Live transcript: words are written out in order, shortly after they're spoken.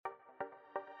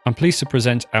I'm pleased to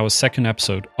present our second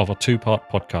episode of our two-part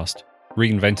podcast,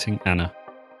 Reinventing Anna.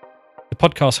 The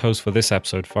podcast host for this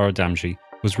episode, Farah Damji,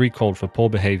 was recalled for poor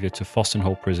behaviour to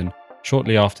Fostenhall Prison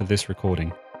shortly after this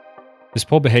recording. This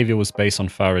poor behaviour was based on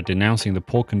Farah denouncing the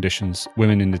poor conditions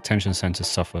women in detention centres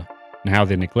suffer and how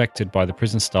they're neglected by the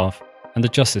prison staff and the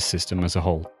justice system as a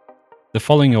whole. The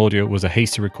following audio was a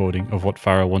hasty recording of what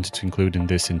Farah wanted to include in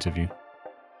this interview.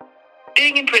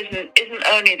 Being in prison isn't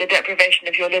only the deprivation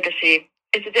of your liberty,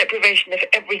 it's a deprivation of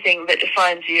everything that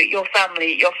defines you, your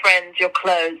family, your friends, your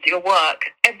clothes, your work.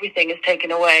 Everything is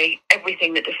taken away,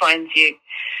 everything that defines you.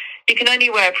 You can only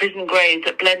wear prison greys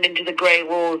that blend into the grey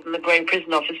walls and the grey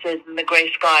prison officers and the grey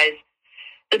skies.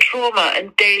 The trauma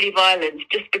and daily violence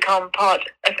just become part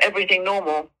of everything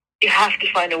normal. You have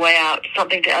to find a way out,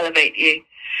 something to elevate you.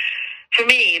 For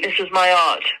me, this was my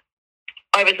art.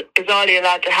 I was bizarrely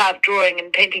allowed to have drawing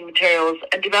and painting materials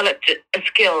and developed a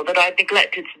skill that I'd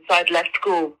neglected since I'd left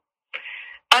school.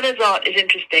 Anna's art is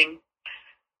interesting.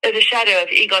 There's a shadow of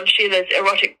Egon Schieler's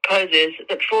erotic poses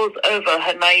that falls over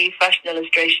her naive fashion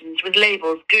illustrations with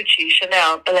labels Gucci,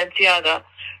 Chanel, Balenciaga,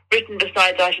 written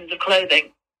beside items of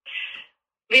clothing.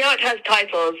 The art has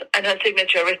titles and her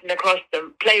signature written across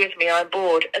them, Play With Me, I'm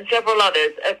Bored, and several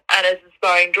others of Anna's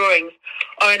inspiring drawings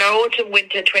are in our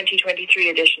Autumn-Winter 2023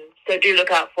 edition, so do look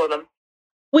out for them.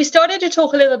 We started to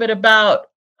talk a little bit about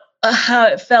how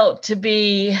it felt to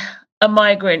be a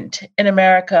migrant in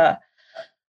America.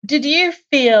 Did you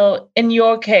feel, in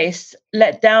your case,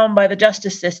 let down by the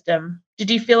justice system?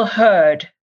 Did you feel heard?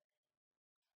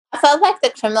 I felt like the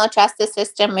criminal justice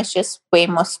system is just way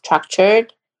more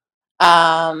structured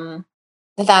than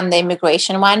the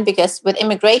immigration one, because with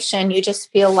immigration, you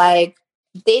just feel like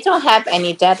they don't have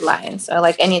any deadlines or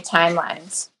like any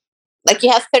timelines. Like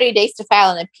you have 30 days to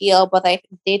file an appeal, but like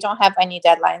they don't have any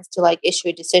deadlines to like issue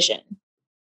a decision.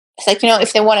 It's like,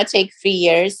 if they want to take 3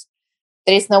 years,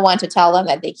 there is no one to tell them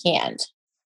that they can't.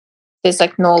 There's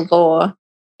like no law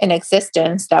in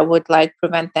existence that would like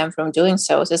prevent them from doing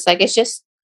so. So it's like, it's just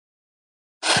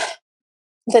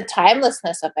the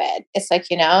timelessness of it. It's like,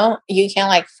 you can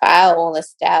like file all this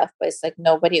stuff, but it's like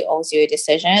nobody owes you a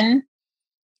decision.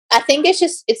 I think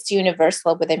it's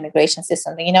universal with the immigration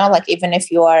system. Like even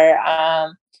if you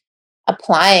are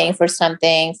applying for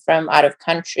something from out of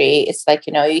country, it's like,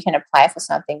 you can apply for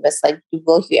something, but it's like,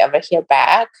 will you ever hear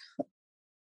back?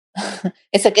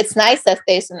 It's like, it's nice that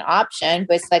there's an option,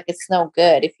 but it's like, it's no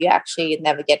good if you actually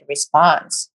never get a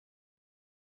response.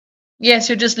 Yes,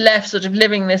 you're just left sort of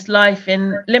living this life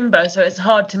in limbo. So it's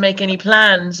hard to make any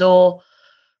plans or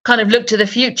kind of look to the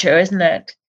future, isn't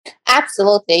it?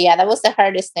 Absolutely. Yeah, that was the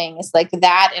hardest thing. It's like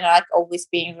that, and like always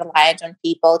being reliant on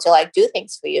people to like do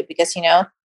things for you, because,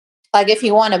 like if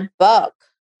you want a book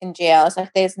in jail, it's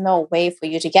like there's no way for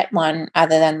you to get one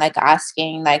other than like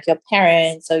asking like your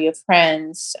parents or your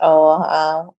friends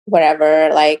or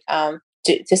whatever, like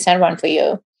to send one for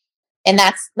you. And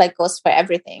that's like goes for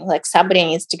everything. Like somebody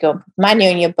needs to go put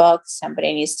money on your book.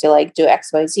 Somebody needs to like do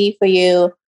XYZ for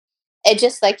you. It's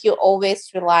just like you're always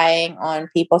relying on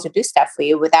people to do stuff for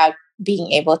you without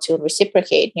being able to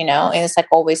reciprocate, and it's like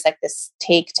always like this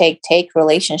take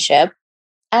relationship.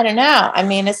 I don't know. I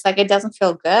mean, it's like, it doesn't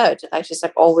feel good. Like just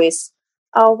like always,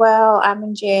 oh, well, I'm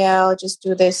in jail. Just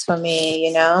do this for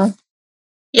me,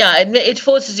 Yeah, it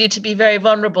forces you to be very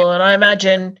vulnerable. And I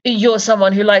imagine you're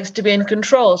someone who likes to be in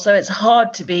control. So it's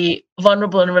hard to be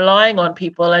vulnerable and relying on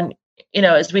people. And,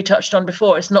 as we touched on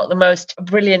before, it's not the most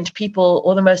brilliant people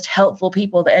or the most helpful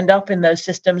people that end up in those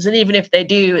systems. And even if they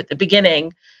do at the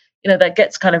beginning, that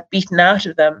gets kind of beaten out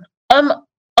of them.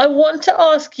 I want to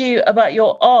ask you about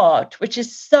your art, which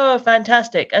is so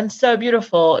fantastic and so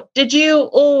beautiful. Did you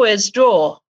always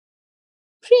draw?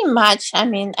 Pretty much. I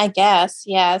mean, I guess,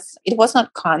 yes. It was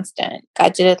not constant. I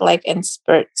did it like in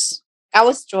spurts. I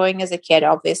was drawing as a kid,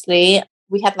 obviously.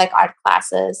 We had like art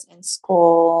classes in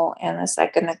school, and it's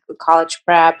like in the college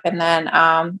prep. And then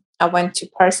I went to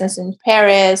Parsons in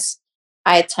Paris.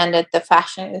 I attended the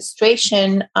fashion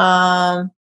illustration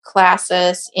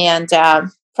classes. And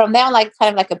from there, like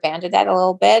kind of like abandoned that a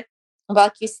little bit.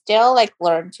 But you still like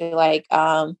learn to like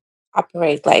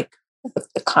operate like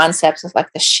with the concepts of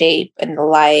like the shape and the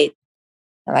light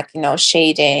and like,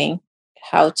 shading,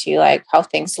 how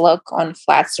things look on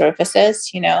flat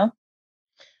surfaces,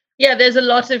 Yeah, there's a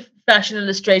lot of fashion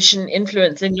illustration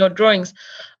influence in your drawings.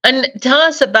 And tell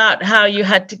us about how you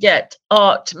had to get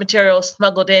art materials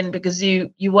smuggled in, because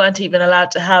you weren't even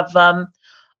allowed to have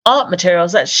art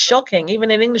materials. That's shocking. Even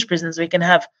in English prisons, we can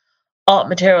have art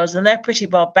materials, and they're pretty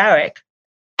barbaric.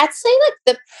 I'd say like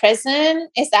the prison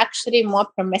is actually more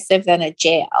permissive than a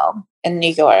jail in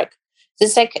New York.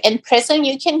 Just like in prison,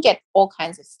 you can get all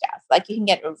kinds of stuff. Like you can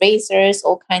get erasers,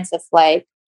 all kinds of like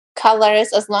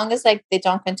colors, as long as like they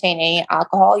don't contain any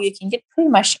alcohol, you can get pretty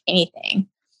much anything.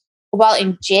 While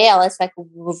in jail, it's like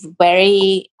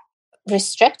very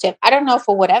restrictive. I don't know,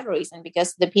 for whatever reason,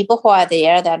 because the people who are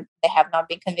there, that they have not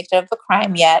been convicted of a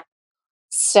crime yet.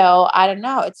 So I don't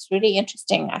know. It's really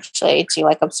interesting actually to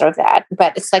like observe that.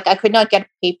 But it's like I could not get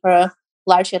paper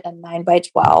larger than 9 by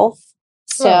 12.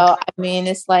 So I mean,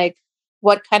 it's like,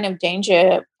 what kind of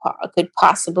danger could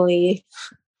possibly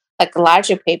like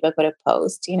larger paper could have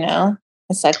posed? You know,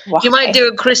 it's like, why? You might do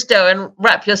a Cristo and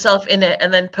wrap yourself in it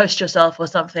and then post yourself or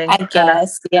something. I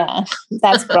guess, yeah,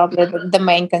 that's probably the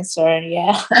main concern.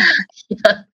 Yeah.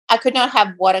 Yeah. I could not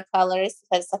have watercolors.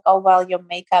 It's like, oh, well, your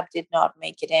makeup did not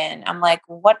make it in. I'm like,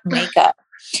 what makeup?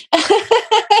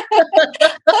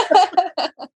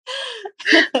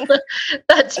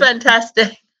 That's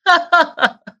fantastic.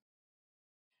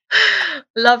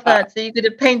 Love that. So you could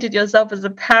have painted yourself as a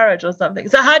parrot or something.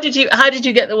 So how did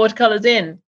you get the watercolors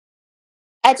in?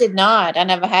 I did not. I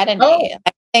never had any.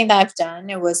 I think that I've done,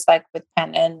 it was like with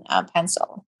pen and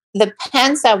pencil. The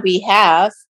pens that we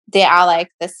have, they are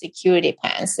like the security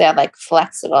pens. They're like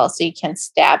flexible, so you can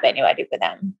stab anybody with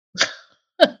them.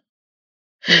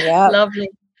 Yeah. Lovely.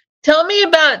 Tell me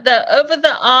about over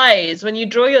the eyes. When you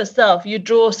draw yourself, you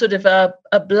draw sort of a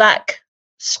black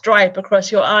stripe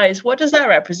across your eyes. What does that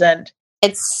represent?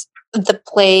 It's the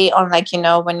play on, like, you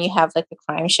know, when you have like the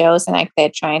crime shows and like they're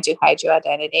trying to hide your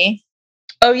identity.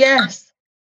 Oh, yes.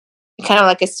 It kind of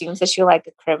like assumes that you're like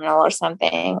a criminal or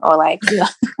something, or like,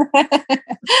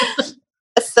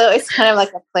 so it's kind of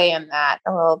like a play on that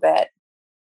a little bit.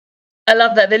 I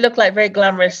love that. They look like very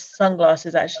glamorous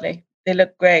sunglasses, actually. They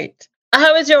look great.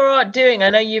 How is your art doing? I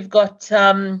know you've got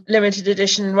limited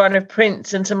edition run of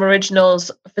prints and some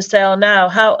originals for sale now.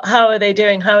 How are they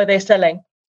doing? How are they selling?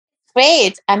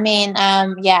 Great. I mean,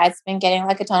 yeah, it's been getting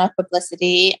like a ton of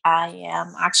publicity. I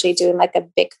am actually doing like a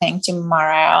big thing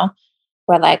tomorrow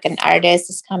where like an artist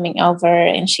is coming over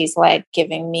and she's like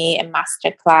giving me a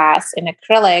master class in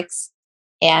acrylics,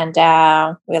 and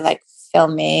we're like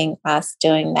filming us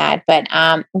doing that. But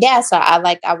yeah, so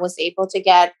I was able to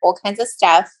get all kinds of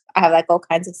stuff. I have like all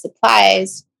kinds of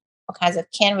supplies, all kinds of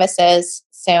canvases.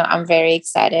 So I'm very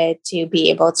excited to be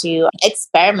able to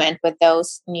experiment with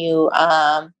those new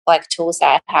like tools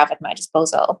that I have at my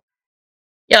disposal.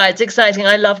 Yeah, it's exciting.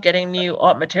 I love getting new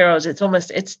art materials.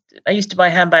 I used to buy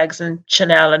handbags and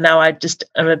Chanel, and now I just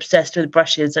am obsessed with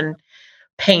brushes and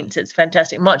paints. It's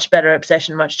fantastic. Much better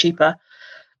obsession, much cheaper.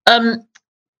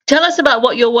 Tell us about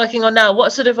what you're working on now.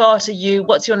 What sort of art are you?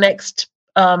 What's your next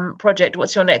project?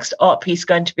 What's your next art piece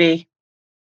going to be?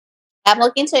 I'm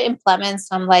looking to implement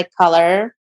some like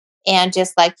color and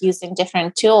just like using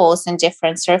different tools and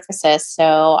different surfaces.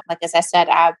 So like, as I said,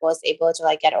 I was able to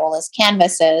like get all these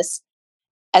canvases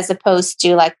as opposed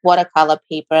to like watercolor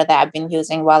paper that I've been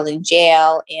using while in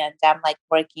jail. And I'm like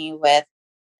working with,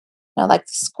 you know, like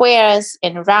squares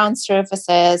and round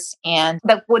surfaces and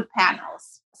the wood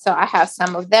panels. So I have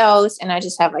some of those, and I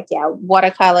just have like, yeah,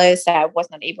 watercolors that I was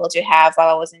not able to have while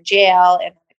I was in jail,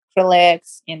 and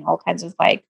acrylics and all kinds of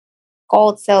like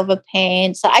gold, silver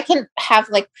paint. So I can have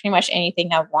like pretty much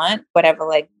anything I want, whatever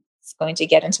like is going to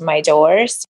get into my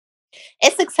doors.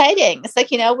 It's exciting. It's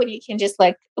like, you know, when you can just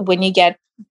like, when you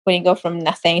go from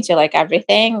nothing to like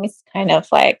everything, it's kind of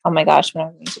like, oh my gosh, what am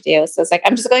I going to do? So it's like,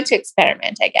 I'm just going to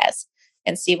experiment, I guess,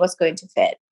 and see what's going to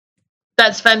fit.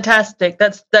 That's fantastic.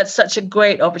 That's such a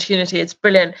great opportunity. It's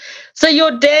brilliant. So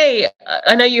your day,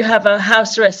 I know you have a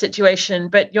house arrest situation,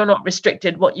 but you're not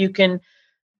restricted what you can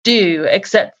do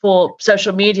except for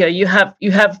social media. You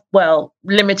have well,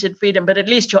 limited freedom, but at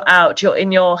least you're out, you're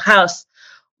in your house.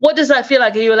 What does that feel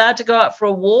like? Are you allowed to go out for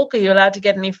a walk? Are you allowed to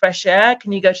get any fresh air?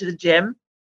 Can you go to the gym?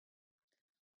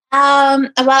 Well,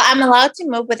 I'm allowed to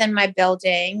move within my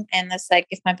building, and it's like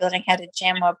if my building had a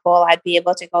gym or pool, I'd be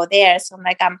able to go there. So I'm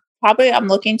like, I'm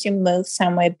looking to move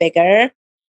somewhere bigger.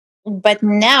 But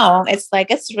no, it's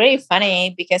like, it's really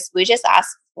funny because we just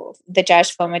asked the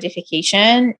judge for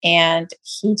modification and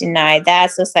he denied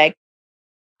that. So it's like,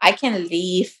 I can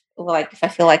leave like if I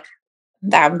feel like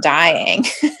that I'm dying.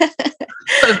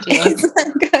 Okay.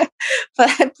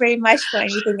 But pretty much for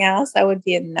anything else, that would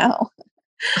be a no.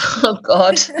 Oh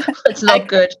God, that's not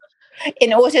good.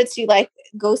 In order to like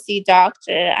go see a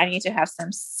doctor, I need to have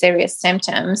some serious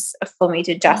symptoms for me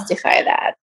to justify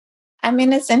that. I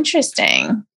mean, it's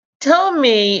interesting. Tell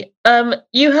me,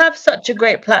 you have such a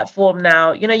great platform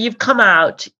now. You know, you've come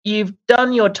out, you've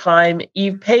done your time,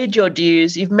 you've paid your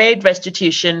dues, you've made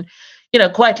restitution, you know,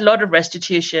 quite a lot of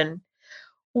restitution.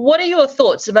 What are your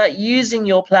thoughts about using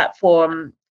your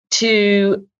platform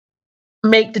to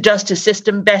make the justice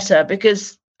system better?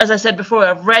 Because, as I said before,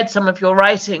 I've read some of your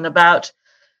writing about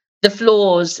the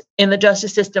flaws in the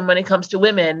justice system when it comes to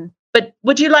women. But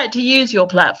would you like to use your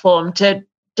platform to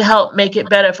help make it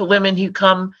better for women who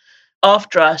come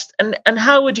after us? And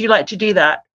how would you like to do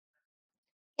that?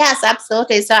 Yes,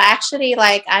 absolutely. So actually,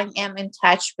 like, I am in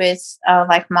touch with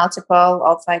like multiple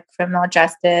of like criminal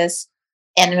justice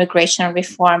and immigration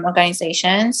reform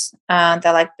organizations. They're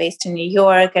like based in New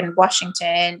York and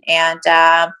Washington, and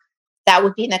that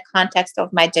would be in the context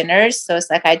of my dinners. So it's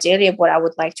like ideally what I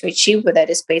would like to achieve with it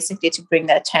is basically to bring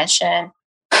the attention,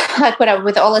 like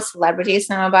with all the celebrities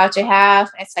I'm about to have.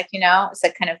 It's like, it's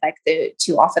like kind of like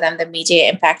to offer them the media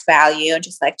impact value and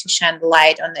just like to shine the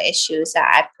light on the issues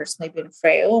that I've personally been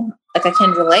through, like I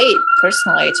can relate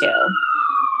personally to.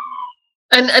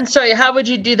 And sorry, how would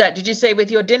you do that? Did you say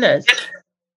with your dinners?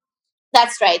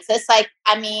 That's right. So it's like,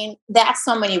 I mean, there's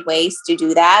so many ways to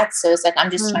do that. So it's like, I'm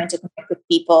just trying to connect with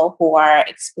people who are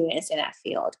experienced in that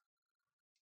field.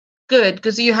 Good,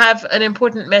 because you have an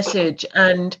important message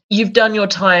and you've done your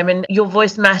time and your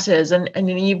voice matters, and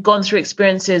you've gone through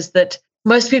experiences that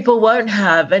most people won't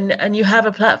have, and you have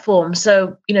a platform.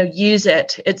 So, use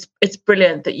it. It's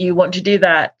brilliant that you want to do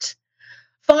that.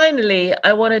 Finally,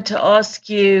 I wanted to ask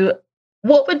you,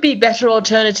 what would be better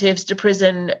alternatives to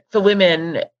prison for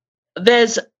women?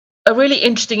 There's a really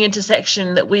interesting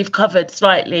intersection that we've covered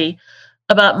slightly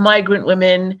about migrant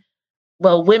women,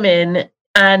 women,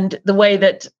 and the way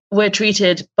that we're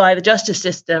treated by the justice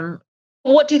system.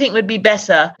 What do you think would be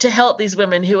better to help these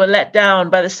women who are let down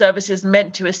by the services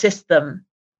meant to assist them?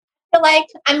 For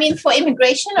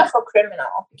immigration or for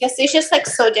criminal? Because it's just like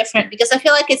so different. Because I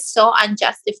feel like it's so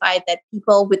unjustified that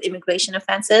people with immigration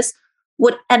offenses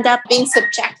would end up being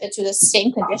subjected to the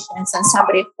same conditions as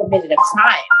somebody who committed a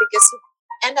crime, because you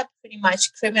end up pretty much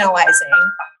criminalizing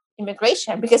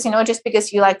immigration because, just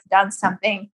because you like done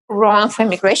something wrong for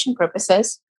immigration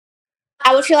purposes.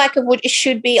 I would feel like it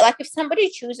should be like if somebody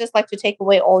chooses like to take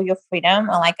away all your freedom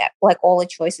and like all the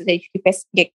choices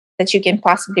that you can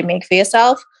possibly make for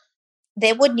yourself,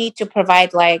 they would need to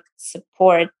provide like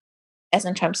support, as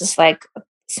in terms of like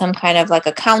some kind of like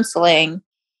a counseling.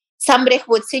 Somebody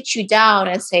who would sit you down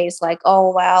and say, it's like,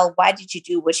 oh, well, why did you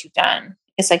do what you've done?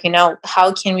 It's like,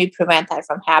 how can we prevent that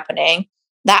from happening?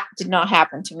 That did not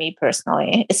happen to me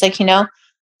personally. It's like,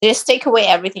 they just take away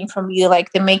everything from you.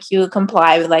 Like they make you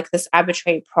comply with like this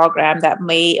arbitrary program that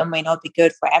may or may not be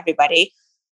good for everybody.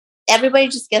 Everybody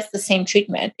just gets the same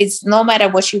treatment. It's no matter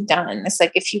what you've done. It's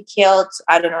like if you killed,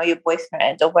 I don't know, your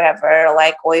boyfriend or whatever,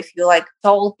 like, or if you like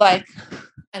sold like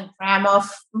a gram of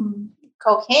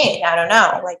cocaine, I don't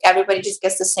know, like everybody just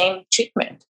gets the same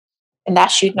treatment, and that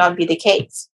should not be the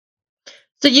case.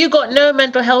 So you got no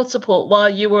mental health support while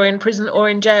you were in prison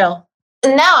or in jail?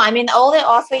 No, I mean, all they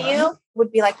offer you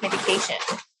would be like medication.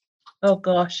 Oh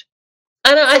gosh.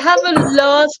 And I have a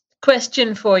last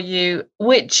question for you,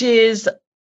 which is,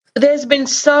 there's been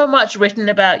so much written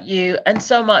about you and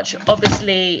so much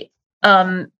obviously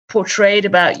portrayed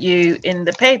about you in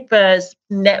the papers,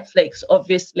 Netflix,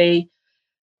 obviously,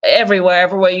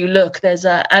 everywhere you look, there's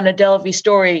a Anna Delvey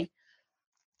story.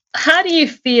 How do you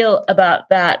feel about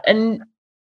that? And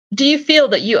do you feel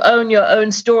that you own your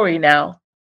own story now?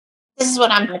 This is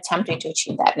what I'm attempting to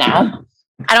achieve that now.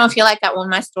 I don't feel like I own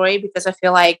my story because I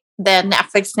feel like the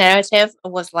Netflix narrative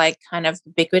was like kind of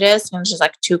ubiquitous and just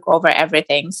like took over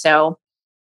everything. So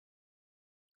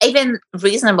even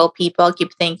reasonable people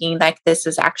keep thinking like this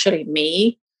is actually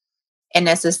me and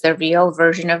this is the real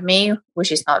version of me,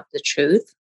 which is not the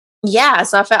truth. Yeah,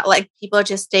 so I felt like people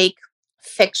just take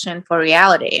fiction for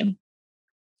reality.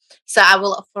 So I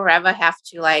will forever have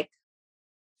to like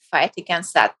fight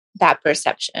against that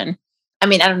perception. I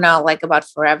mean, I don't know, like about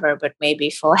forever, but maybe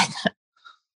for like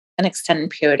an extended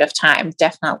period of time,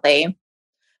 definitely.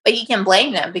 But you can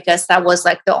blame them because that was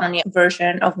like the only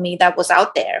version of me that was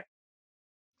out there.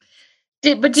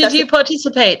 Did you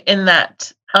participate in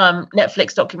that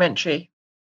Netflix documentary?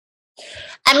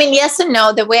 I mean, yes and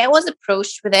no. The way I was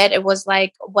approached with it, it was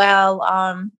like, well,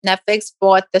 Netflix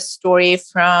bought the story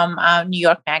from New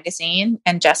York Magazine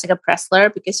and Jessica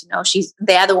Pressler because,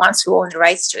 they're the ones who own the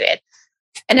rights to it.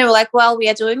 And they were like, well, we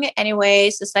are doing it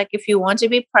anyways. It's like, if you want to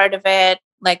be part of it,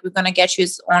 like, we're going to get you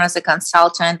on as a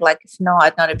consultant. Like, if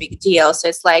not a big deal. So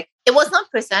it's like, it was not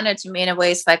presented to me in a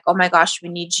way. It's like, oh my gosh, we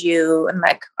need you. And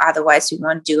like, otherwise we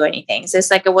won't do anything. So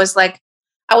it's like, it was like,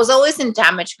 I was always in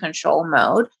damage control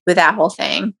mode with that whole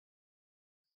thing.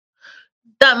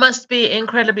 That must be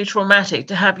incredibly traumatic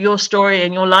to have your story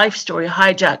and your life story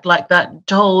hijacked like that,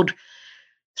 told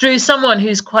through someone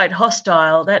who's quite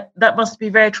hostile. That must be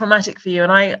very traumatic for you.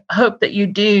 And I hope that you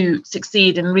do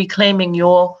succeed in reclaiming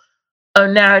your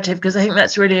own narrative, because I think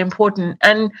that's really important.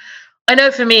 And I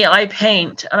know for me, I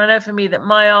paint, and I know for me that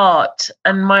my art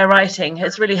and my writing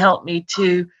has really helped me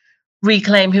to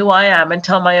reclaim who I am and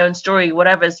tell my own story,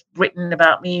 whatever's written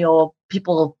about me or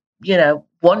people,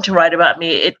 want to write about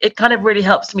me. It kind of really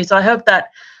helps me. So I hope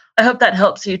that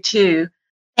helps you too.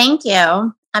 Thank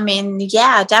you. I mean,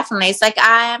 yeah, definitely. It's like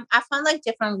I found like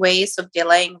different ways of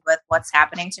dealing with what's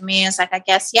happening to me. It's like, I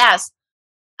guess, yes.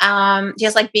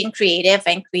 Just like being creative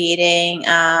and creating,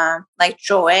 like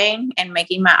drawing and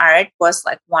making my art was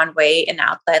like one way, an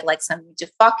outlet, like something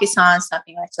to focus on,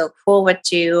 something like to look forward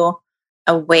to,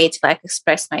 a way to like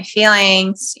express my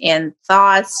feelings and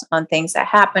thoughts on things that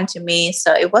happened to me.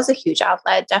 So it was a huge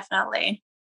outlet, definitely.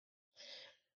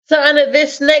 So, Anna,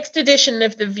 this next edition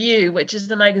of The View, which is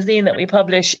the magazine that we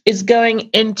publish, is going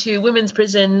into women's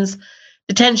prisons,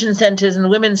 detention centres and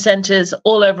women's centres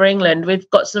all over England. We've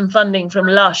got some funding from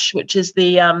Lush, which is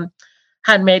the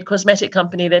handmade cosmetic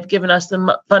company. They've given us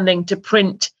some funding to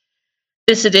print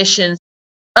this edition.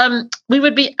 We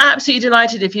would be absolutely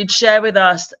delighted if you'd share with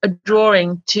us a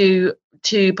drawing to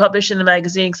publish in the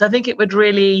magazine, because I think it would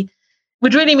really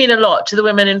mean a lot to the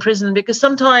women in prison, because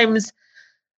sometimes,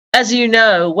 as you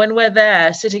know, when we're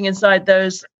there sitting inside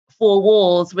those four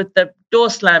walls with the door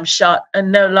slammed shut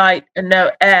and no light and no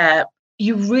air,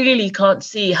 you really can't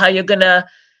see how you're gonna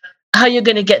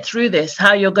get through this,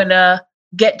 how you're gonna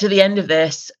get to the end of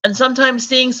this. And sometimes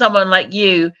seeing someone like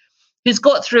you who's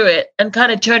got through it and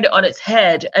kind of turned it on its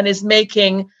head and is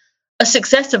making a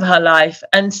success of her life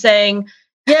and saying,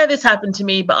 yeah, this happened to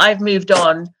me, but I've moved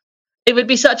on. It would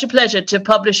be such a pleasure to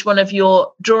publish one of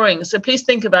your drawings. So please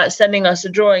think about sending us a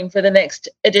drawing for the next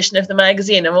edition of the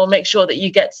magazine, and we'll make sure that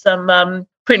you get some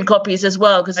print copies as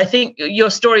well, because I think your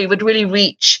story would really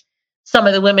reach some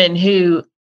of the women who,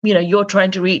 you're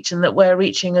trying to reach and that we're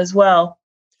reaching as well.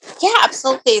 Yeah,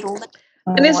 absolutely.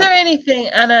 And is there anything,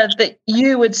 Anna, that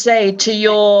you would say to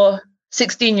your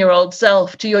 16-year-old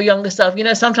self, to your younger self?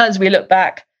 Sometimes we look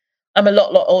back, I'm a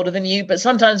lot older than you, but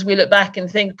sometimes we look back and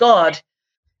think, God,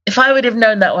 if I would have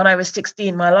known that when I was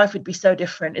 16, my life would be so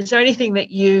different. Is there anything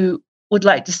that you would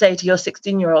like to say to your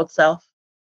 16-year-old self?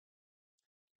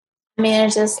 I mean,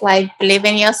 it's just like believe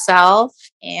in yourself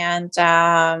and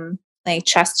like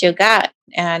trust your gut.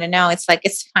 And I don't know, it's like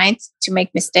it's fine to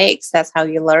make mistakes. That's how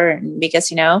you learn.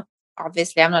 Because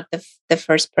obviously, I'm not the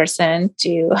first person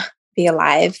to be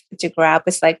alive, to grow up.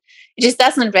 It's like it just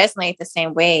doesn't resonate the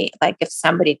same way. Like if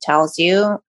somebody tells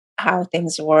you how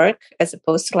things work, as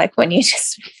opposed to like when you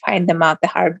just find them out the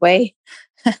hard way.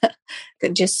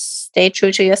 Just stay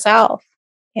true to yourself.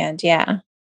 And yeah.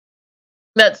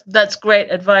 That's great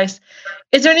advice.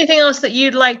 Is there anything else that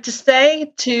you'd like to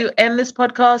say to end this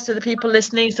podcast to the people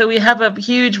listening? So we have a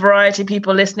huge variety of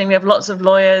people listening. We have lots of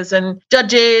lawyers and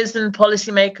judges and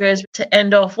policymakers. To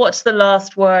end off, what's the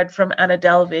last word from Anna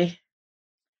Delvey?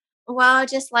 Well,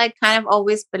 just like kind of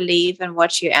always believe in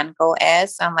what your end goal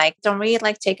is, and like don't really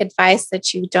like take advice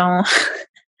that you don't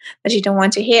that you don't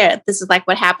want to hear. This is like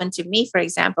what happened to me, for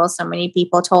example. So many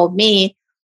people told me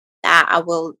that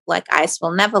ICE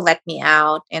will never let me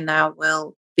out and I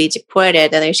will be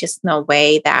deported. And there's just no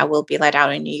way that I will be let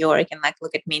out in New York. And like,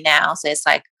 look at me now. So it's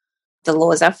like the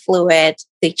laws are fluid.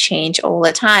 They change all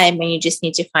the time. And you just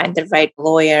need to find the right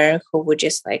lawyer who would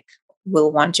just like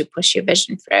will want to push your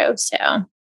vision through. So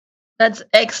that's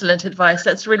excellent advice.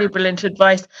 That's really brilliant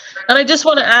advice. And I just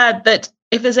want to add that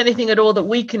if there's anything at all that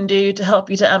we can do to help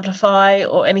you to amplify,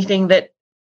 or anything that,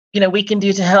 we can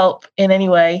do to help in any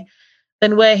way,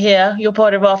 then we're here. You're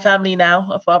part of our family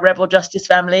now, of our Rebel Justice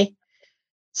family.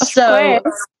 So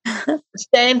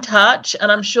stay in touch,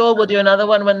 and I'm sure we'll do another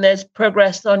one when there's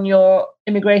progress on your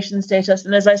immigration status.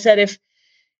 And as I said, if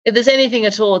there's anything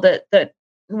at all that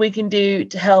we can do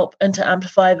to help and to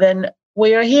amplify, then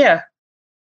we are here.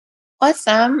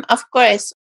 Awesome. Of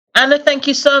course. Anna, thank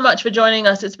you so much for joining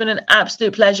us. It's been an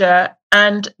absolute pleasure,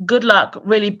 and good luck,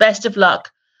 really best of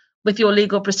luck with your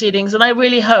legal proceedings. And I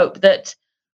really hope that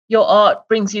your art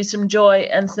brings you some joy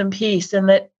and some peace, and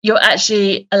that you're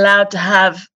actually allowed to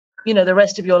have, the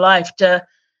rest of your life to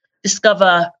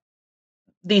discover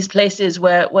these places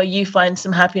where you find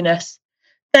some happiness.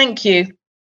 Thank you.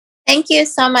 Thank you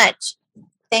so much.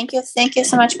 Thank you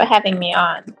so much for having me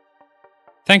on.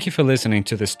 Thank you for listening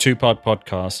to this two-part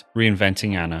podcast,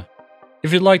 Reinventing Anna.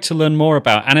 If you'd like to learn more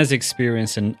about Anna's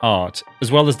experience in art,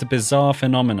 as well as the bizarre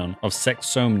phenomenon of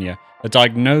sexsomnia, a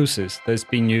diagnosis that has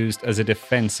been used as a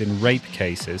defense in rape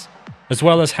cases, as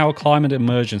well as how climate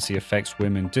emergency affects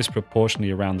women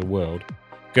disproportionately around the world,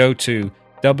 go to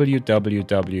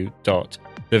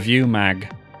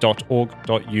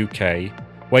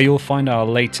www.theviewmag.org.uk where you'll find our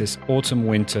latest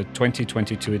Autumn-Winter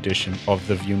 2022 edition of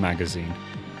The View magazine.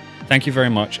 Thank you very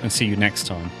much and see you next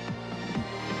time.